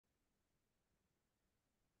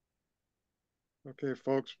Okay,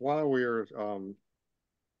 folks, while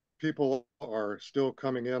people are still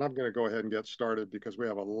coming in, I'm going to go ahead and get started because we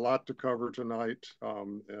have a lot to cover tonight.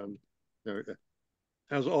 And you know,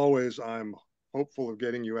 as always, I'm hopeful of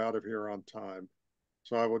getting you out of here on time.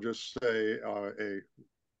 So I will just say a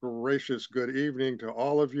gracious good evening to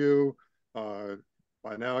all of you. Uh,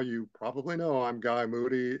 by now, you probably know I'm Guy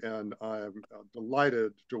Moody, and I'm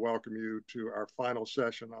delighted to welcome you to our final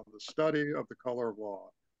session on the study of the color of law.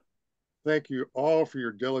 Thank you all for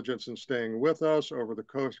your diligence in staying with us over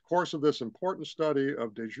the course of this important study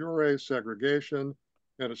of de jure segregation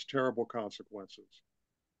and its terrible consequences.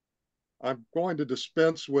 I'm going to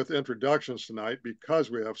dispense with introductions tonight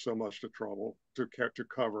because we have so much to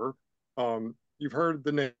cover. You've heard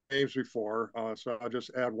the names before, so I'll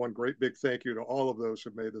just add one great big thank you to all of those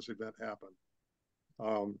who made this event happen.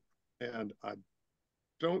 And I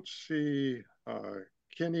don't see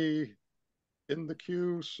Kenny in the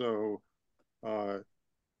queue, so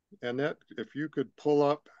Annette, if you could pull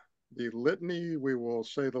up the litany, we will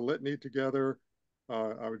say the litany together.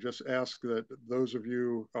 I would just ask that those of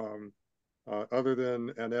you, other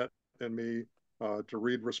than Annette and me, to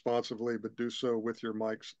read responsively, but do so with your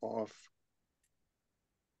mics off.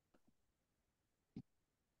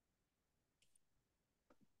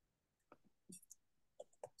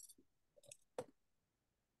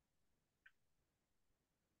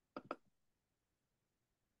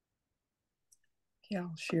 Okay,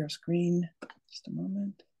 I'll share screen just a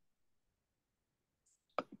moment.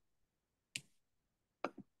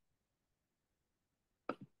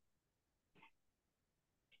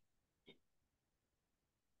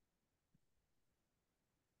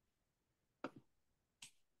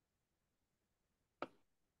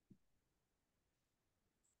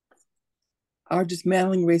 Our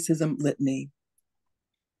dismantling racism litany.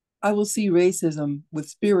 I will see racism with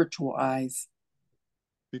spiritual eyes.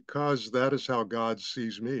 Because that is how God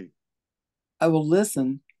sees me. I will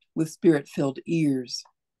listen with spirit-filled ears.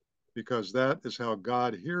 Because that is how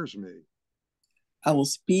God hears me. I will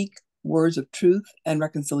speak words of truth and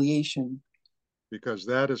reconciliation. Because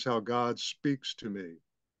that is how God speaks to me.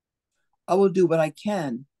 I will do what I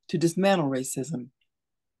can to dismantle racism.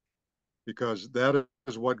 Because that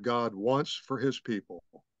is what God wants for his people.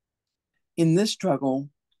 In this struggle,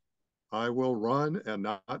 I will run and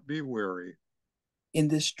not be weary. In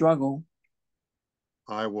this struggle,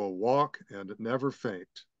 I will walk and never faint.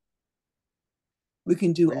 We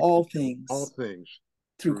can do all things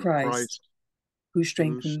through Christ who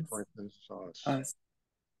strengthens us.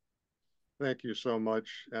 Thank you so much,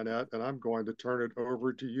 Annette. And I'm going to turn it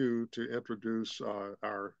over to you to introduce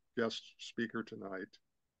our guest speaker tonight.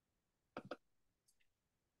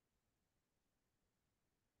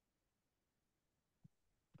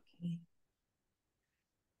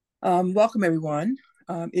 Welcome, everyone.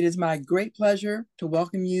 It is my great pleasure to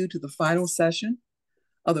welcome you to the final session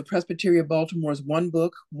of the Presbytery of Baltimore's One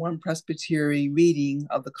Book, One Presbytery reading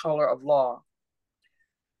of the Color of Law.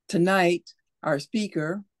 Tonight, our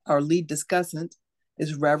speaker, our lead discussant,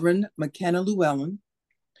 is Reverend McKenna Lewellen.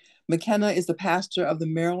 McKenna is the pastor of the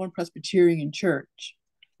Maryland Presbyterian Church,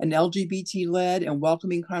 an LGBT-led and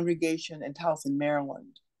welcoming congregation in Towson,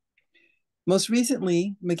 Maryland. Most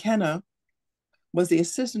recently, McKenna was the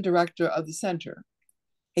assistant director of the center,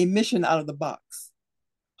 a mission out of the box,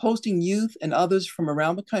 hosting youth and others from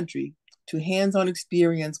around the country to hands-on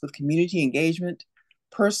experience with community engagement,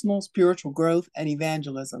 personal spiritual growth, and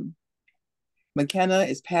evangelism. McKenna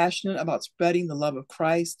is passionate about spreading the love of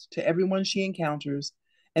Christ to everyone she encounters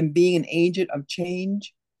and being an agent of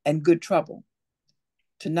change and good trouble.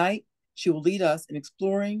 Tonight, she will lead us in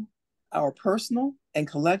exploring our personal and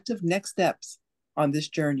collective next steps on this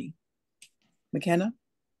journey. McKenna?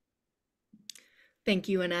 Thank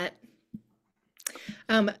you, Annette.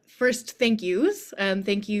 First, thank yous.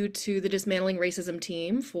 Thank you to the Dismantling Racism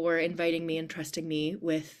team for inviting me and trusting me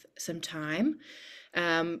with some time.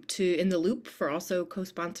 To In the Loop for also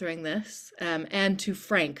co-sponsoring this, and to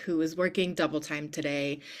Frank, who is working double time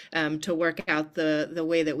today to work out the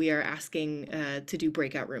way that we are asking to do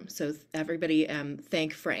breakout rooms. So everybody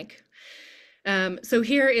thank Frank. So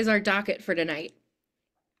here is our docket for tonight.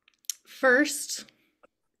 First,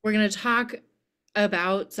 we're going to talk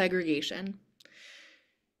about segregation.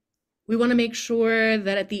 We want to make sure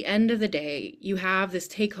that at the end of the day, you have this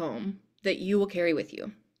take home that you will carry with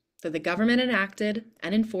you, that the government enacted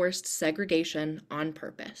and enforced segregation on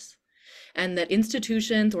purpose, and that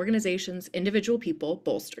institutions, organizations, individual people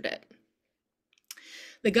bolstered it.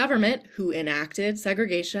 The government, who enacted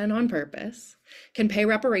segregation on purpose, can pay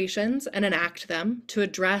reparations and enact them to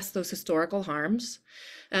address those historical harms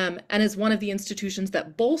And as one of the institutions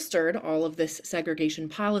that bolstered all of this segregation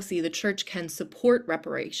policy, the church can support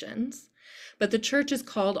reparations, but the church is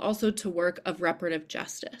called also to work of reparative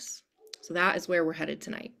justice. So that is where we're headed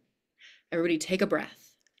tonight. Everybody take a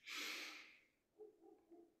breath.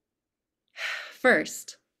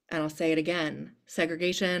 First, and I'll say it again,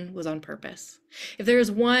 segregation was on purpose. If there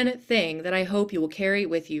is one thing that I hope you will carry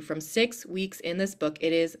with you from 6 weeks in this book,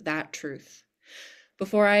 it is that truth.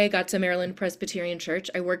 Before I got to Maryland Presbyterian Church,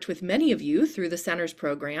 I worked with many of you through the center's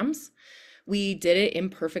programs. We did it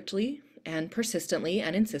imperfectly and persistently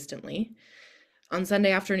and insistently. On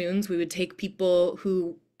Sunday afternoons, we would take people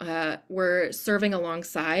who were serving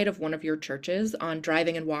alongside of one of your churches on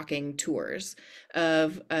driving and walking tours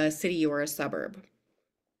of a city or a suburb.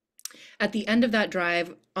 At the end of that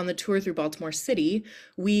drive on the tour through Baltimore City,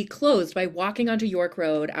 we closed by walking onto York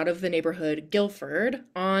Road out of the neighborhood Guilford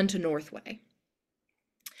onto Northway.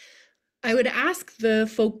 I would ask the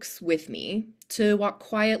folks with me to walk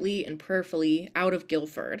quietly and prayerfully out of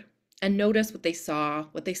Guilford and notice what they saw,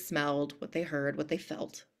 what they smelled, what they heard, what they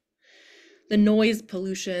felt. The noise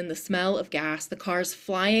pollution, the smell of gas, the cars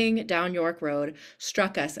flying down York Road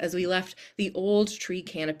struck us as we left the old tree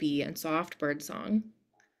canopy and soft bird song.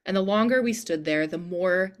 And the longer we stood there, the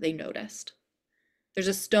more they noticed. There's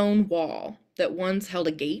a stone wall that once held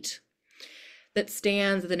a gate that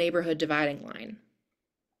stands at the neighborhood dividing line.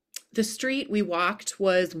 The street we walked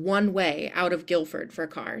was one way out of Guilford for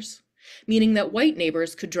cars, meaning that white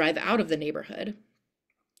neighbors could drive out of the neighborhood,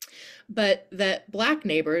 but that Black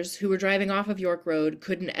neighbors who were driving off of York Road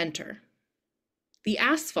couldn't enter. The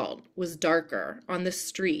asphalt was darker on the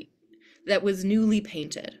street that was newly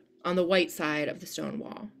painted on the white side of the stone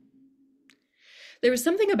wall. There was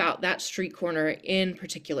something about that street corner in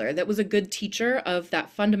particular that was a good teacher of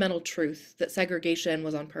that fundamental truth that segregation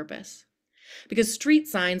was on purpose. Because street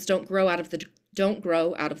signs don't grow out of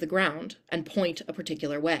the ground and point a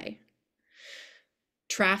particular way.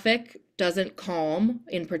 Traffic doesn't calm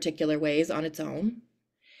in particular ways on its own.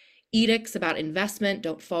 Edicts about investment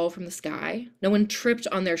don't fall from the sky. No one tripped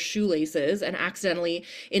on their shoelaces and accidentally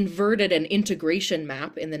inverted an integration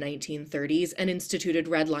map in the 1930s and instituted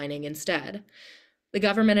redlining instead. The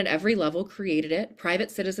government at every level created it. Private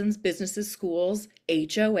citizens, businesses, schools,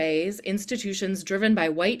 HOAs, institutions driven by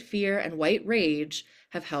white fear and white rage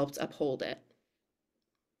have helped uphold it.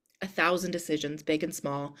 1,000 decisions, big and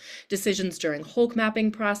small, decisions during Hulk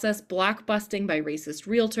mapping process, blockbusting by racist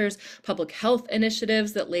realtors, public health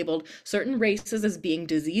initiatives that labeled certain races as being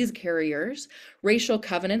disease carriers, racial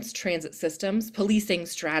covenants, transit systems, policing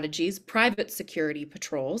strategies, private security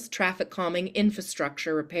patrols, traffic calming,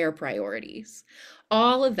 infrastructure repair priorities.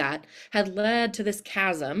 All of that had led to this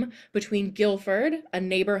chasm between Guilford, a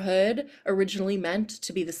neighborhood originally meant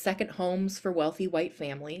to be the second homes for wealthy white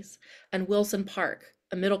families, and Wilson Park,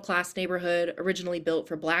 a middle-class neighborhood originally built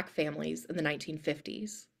for Black families in the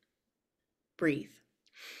 1950s. Breathe.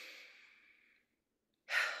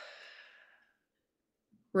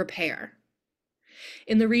 Repair.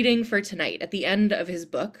 In the reading for tonight, at the end of his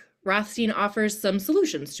book, Rothstein offers some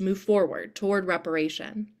solutions to move forward toward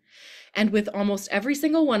reparation. And with almost every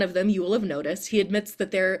single one of them, you will have noticed, he admits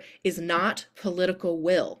that there is not political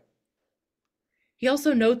will. He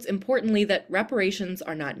also notes importantly that reparations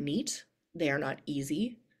are not neat, they are not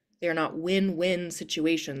easy, they are not win-win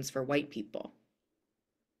situations for white people.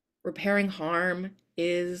 Repairing harm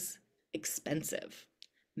is expensive,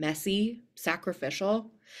 messy,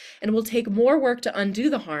 sacrificial, and will take more work to undo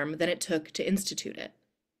the harm than it took to institute it.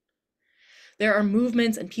 There are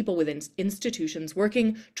movements and people within institutions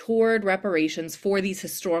working toward reparations for these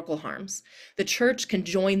historical harms. The church can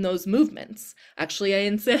join those movements. Actually, I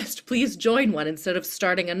insist, please join one instead of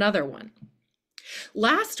starting another one.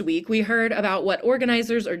 Last week, we heard about what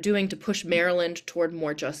organizers are doing to push Maryland toward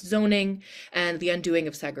more just zoning and the undoing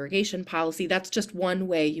of segregation policy. That's just one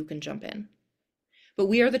way you can jump in. But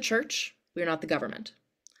we are the church, we are not the government.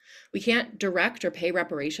 We can't direct or pay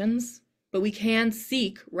reparations, but we can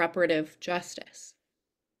seek reparative justice.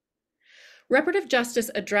 Reparative justice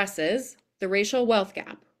addresses the racial wealth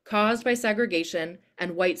gap caused by segregation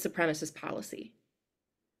and white supremacist policy.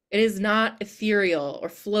 It is not ethereal or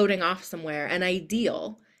floating off somewhere, an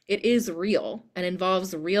ideal. It is real and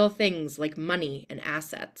involves real things like money and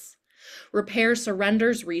assets. Repair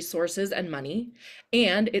surrenders resources and money,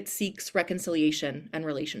 and it seeks reconciliation and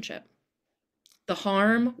relationship. The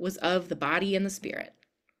harm was of the body and the spirit.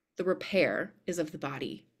 The repair is of the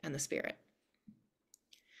body and the spirit.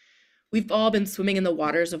 We've all been swimming in the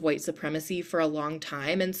waters of white supremacy for a long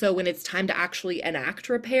time, and so when it's time to actually enact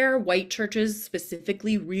repair, white churches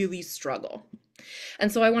specifically really struggle.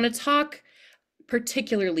 And so I want to talk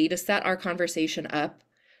particularly to set our conversation up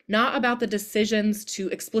not about the decisions to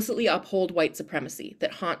explicitly uphold white supremacy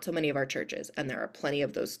that haunt so many of our churches, and there are plenty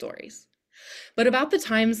of those stories, but about the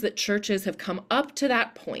times that churches have come up to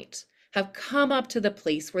that point, have come up to the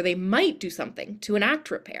place where they might do something to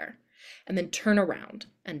enact repair, and then turn around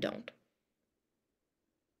and don't.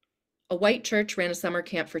 A white church ran a summer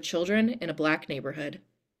camp for children in a Black neighborhood.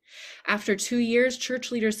 After 2 years,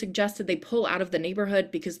 church leaders suggested they pull out of the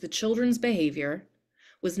neighborhood because the children's behavior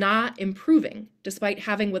was not improving, despite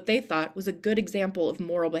having what they thought was a good example of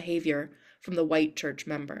moral behavior from the white church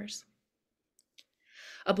members.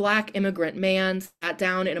 A Black immigrant man sat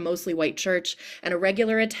down in a mostly white church, and a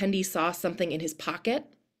regular attendee saw something in his pocket.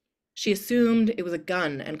 She assumed it was a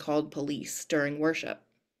gun and called police during worship.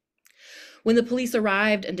 When the police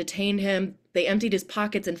arrived and detained him, they emptied his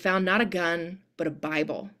pockets and found not a gun, but a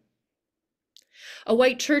Bible. A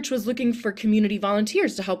white church was looking for community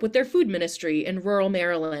volunteers to help with their food ministry in rural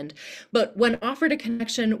Maryland, but when offered a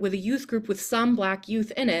connection with a youth group with some Black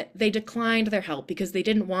youth in it, they declined their help because they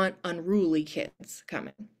didn't want unruly kids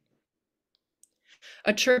coming.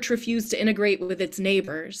 A church refused to integrate with its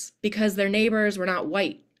neighbors because their neighbors were not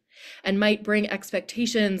white and might bring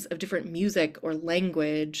expectations of different music or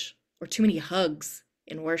language or too many hugs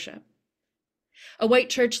in worship. A white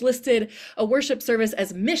church listed a worship service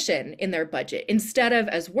as mission in their budget instead of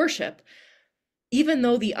as worship, even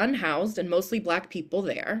though the unhoused and mostly Black people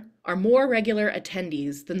there are more regular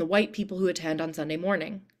attendees than the white people who attend on Sunday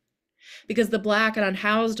morning. Because the Black and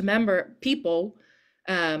unhoused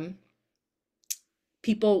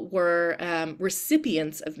people were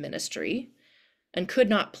recipients of ministry and could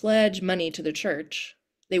not pledge money to the church,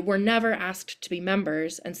 they were never asked to be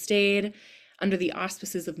members and stayed under the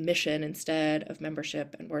auspices of mission instead of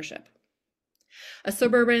membership and worship. A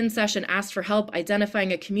suburban session asked for help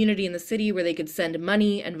identifying a community in the city where they could send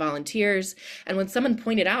money and volunteers. And when someone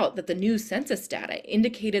pointed out that the new census data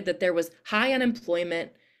indicated that there was high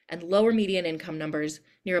unemployment and lower median income numbers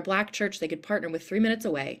near a Black church they could partner with 3 minutes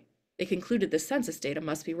away, they concluded the census data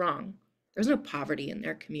must be wrong. There was no poverty in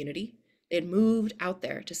their community. They had moved out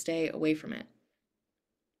there to stay away from it.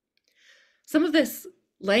 Some of this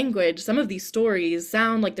language, some of these stories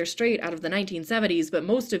sound like they're straight out of the 1970s, but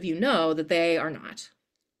most of you know that they are not.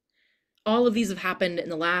 All of these have happened in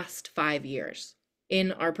the last 5 years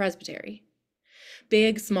in our presbytery.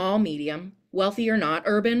 Big, small, medium, wealthy or not,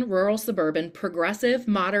 urban, rural, suburban, progressive,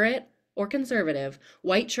 moderate, or conservative,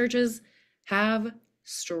 white churches have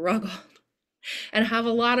struggled and have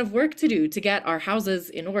a lot of work to do to get our houses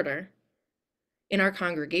in order. In our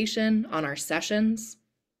congregation, on our sessions,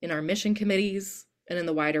 in our mission committees, and in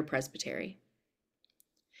the wider presbytery.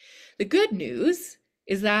 The good news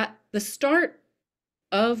is that the start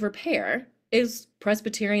of repair is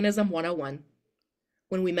Presbyterianism 101.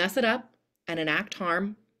 When we mess it up and enact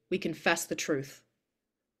harm, we confess the truth.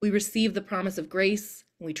 We receive the promise of grace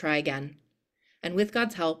and we try again. And with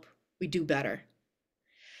God's help, we do better.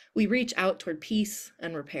 We reach out toward peace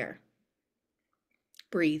and repair.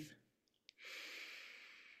 Breathe.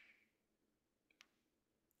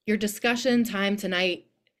 Your discussion time tonight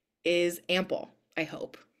is ample, I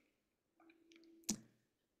hope.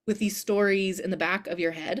 With these stories in the back of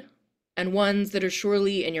your head, and ones that are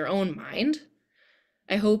surely in your own mind,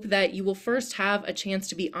 I hope that you will first have a chance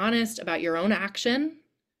to be honest about your own action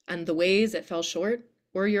and the ways it fell short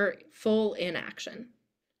or your full inaction.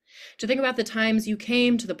 To think about the times you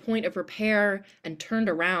came to the point of repair and turned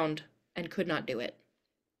around and could not do it.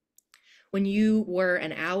 When you were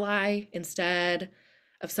an ally instead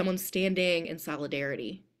of someone standing in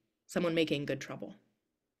solidarity, someone making good trouble.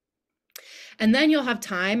 And then you'll have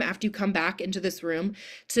time after you come back into this room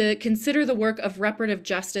to consider the work of reparative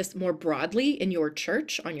justice more broadly in your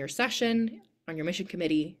church, on your session, on your mission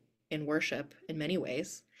committee, in worship in many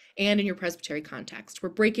ways, and in your presbytery context. We're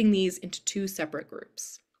breaking these into 2 separate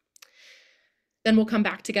groups. Then we'll come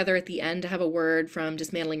back together at the end to have a word from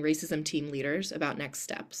Dismantling Racism team leaders about next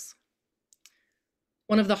steps.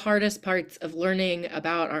 One of the hardest parts of learning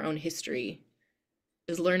about our own history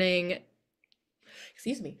is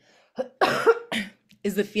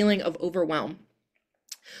is the feeling of overwhelm.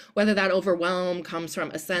 Whether that overwhelm comes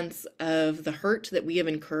from a sense of the hurt that we have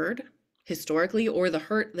incurred historically or the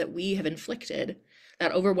hurt that we have inflicted,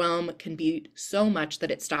 that overwhelm can be so much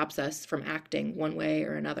that it stops us from acting one way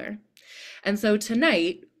or another. And so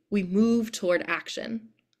tonight, we move toward action.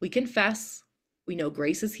 We confess, we know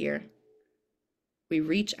grace is here. We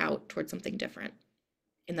reach out toward something different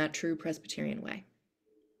in that true Presbyterian way.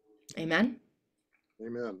 Amen?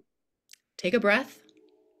 Amen. Take a breath.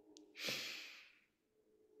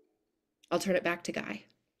 I'll turn it back to Guy.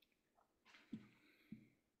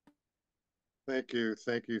 Thank you,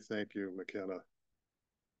 McKenna.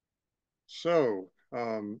 So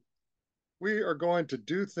we are going to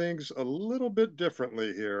do things a little bit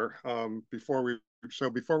differently here. Before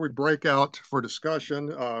we break out for discussion,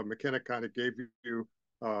 McKenna kind of gave you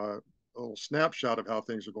a little snapshot of how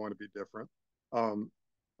things are going to be different.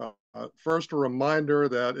 First, a reminder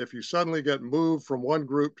that if you suddenly get moved from one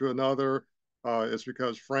group to another, it's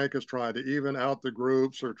because Frank is trying to even out the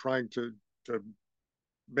groups or trying to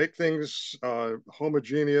make things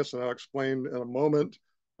homogeneous, and I'll explain in a moment.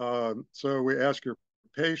 So we ask your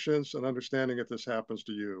patience and understanding if this happens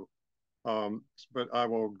to you. But I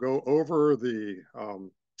will go over the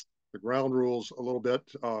ground rules a little bit.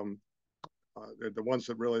 The ones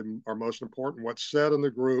that really are most important. What's said in the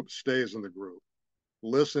group stays in the group.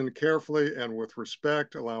 Listen carefully and with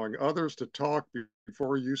respect, allowing others to talk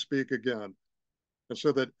before you speak again. And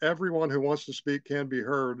so that everyone who wants to speak can be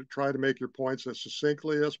heard, try to make your points as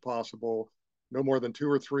succinctly as possible, no more than 2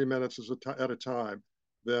 or 3 minutes at a time.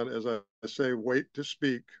 Then, as I say, wait to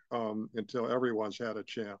speak until everyone's had a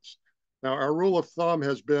chance. Now, our rule of thumb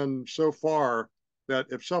has been so far that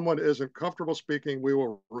if someone isn't comfortable speaking, we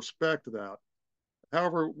will respect that.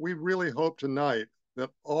 However, we really hope tonight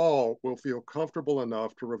that all will feel comfortable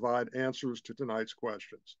enough to provide answers to tonight's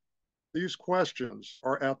questions. These questions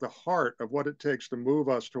are at the heart of what it takes to move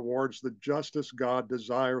us towards the justice God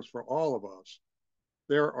desires for all of us.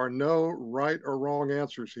 There are no right or wrong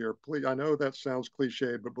answers here. Please, I know that sounds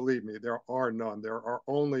cliched, but believe me, there are none. There are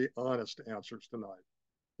only honest answers tonight.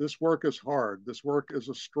 This work is hard. This work is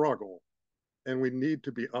a struggle. And we need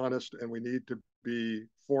to be honest and we need to be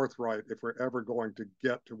forthright if we're ever going to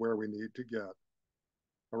get to where we need to get.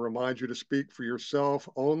 I remind you to speak for yourself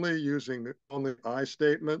only using only I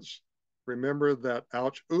statements. Remember that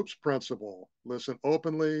ouch, oops principle. Listen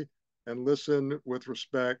openly and listen with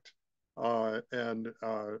respect.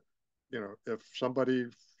 If somebody,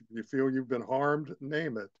 you feel you've been harmed,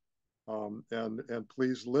 name it. And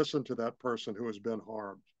please listen to that person who has been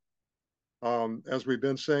harmed. As we've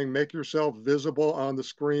been saying, make yourself visible on the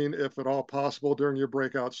screen if at all possible during your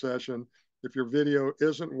breakout session. If your video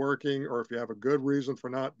isn't working or if you have a good reason for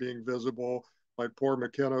not being visible, like poor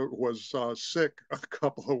McKenna was sick a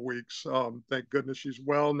couple of weeks. Thank goodness she's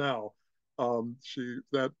well now.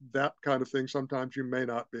 That kind of thing, sometimes you may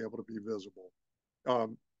not be able to be visible.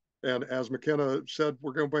 And as McKenna said,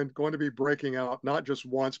 we're going to be breaking out not just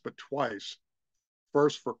once, but twice.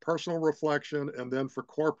 First for personal reflection and then for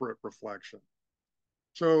corporate reflection.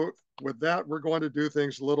 So with that, we're going to do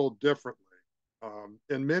things a little differently.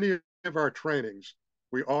 In many of our trainings,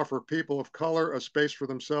 we offer people of color a space for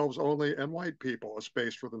themselves only and white people a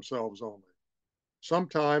space for themselves only.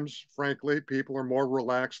 Sometimes, frankly, people are more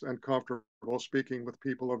relaxed and comfortable speaking with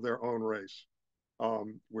people of their own race.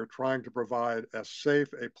 We're trying to provide as safe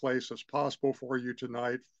a place as possible for you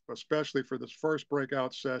tonight, especially for this first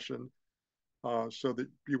breakout session, so that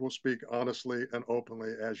you will speak honestly and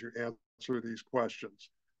openly as you answer these questions.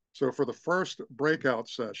 So for the first breakout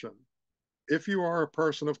session, if you are a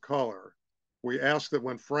person of color, we ask that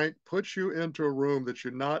when Frank puts you into a room that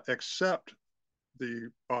you not accept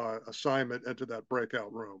the assignment into that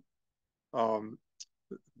breakout room.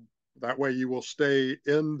 That way you will stay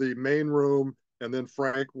in the main room and then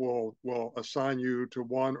Frank will assign you to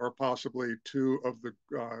one or possibly two of the,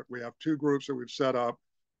 we have 2 groups that we've set up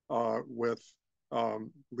with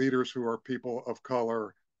leaders who are people of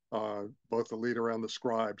color, both the leader and the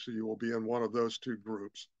scribe. So you will be in one of those 2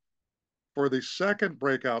 groups. For the second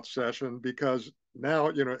breakout session, because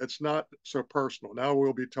now, it's not so personal. Now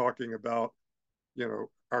we'll be talking about,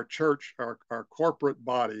 our church, our corporate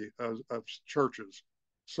body of churches.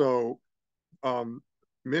 So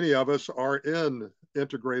many of us are in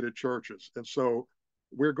integrated churches. And so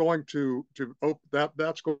we're going to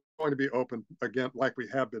that's going to be open again, like we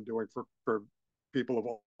have been doing for people of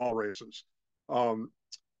all races.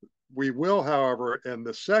 We will, however, in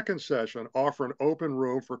the second session, offer an open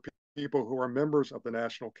room for people who are members of the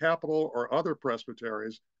national capital or other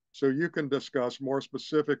presbyteries, so you can discuss more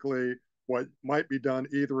specifically what might be done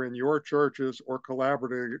either in your churches or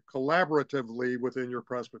collaboratively within your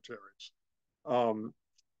presbyteries.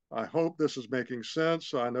 I hope this is making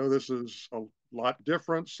sense. I know this is a lot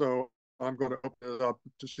different, so I'm going to open it up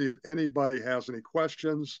to see if anybody has any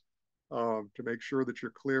questions to make sure that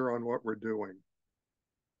you're clear on what we're doing.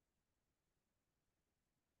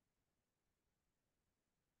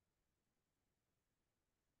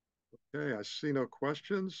 Okay, I see no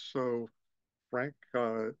questions. So Frank,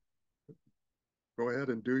 go ahead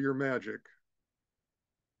and do your magic.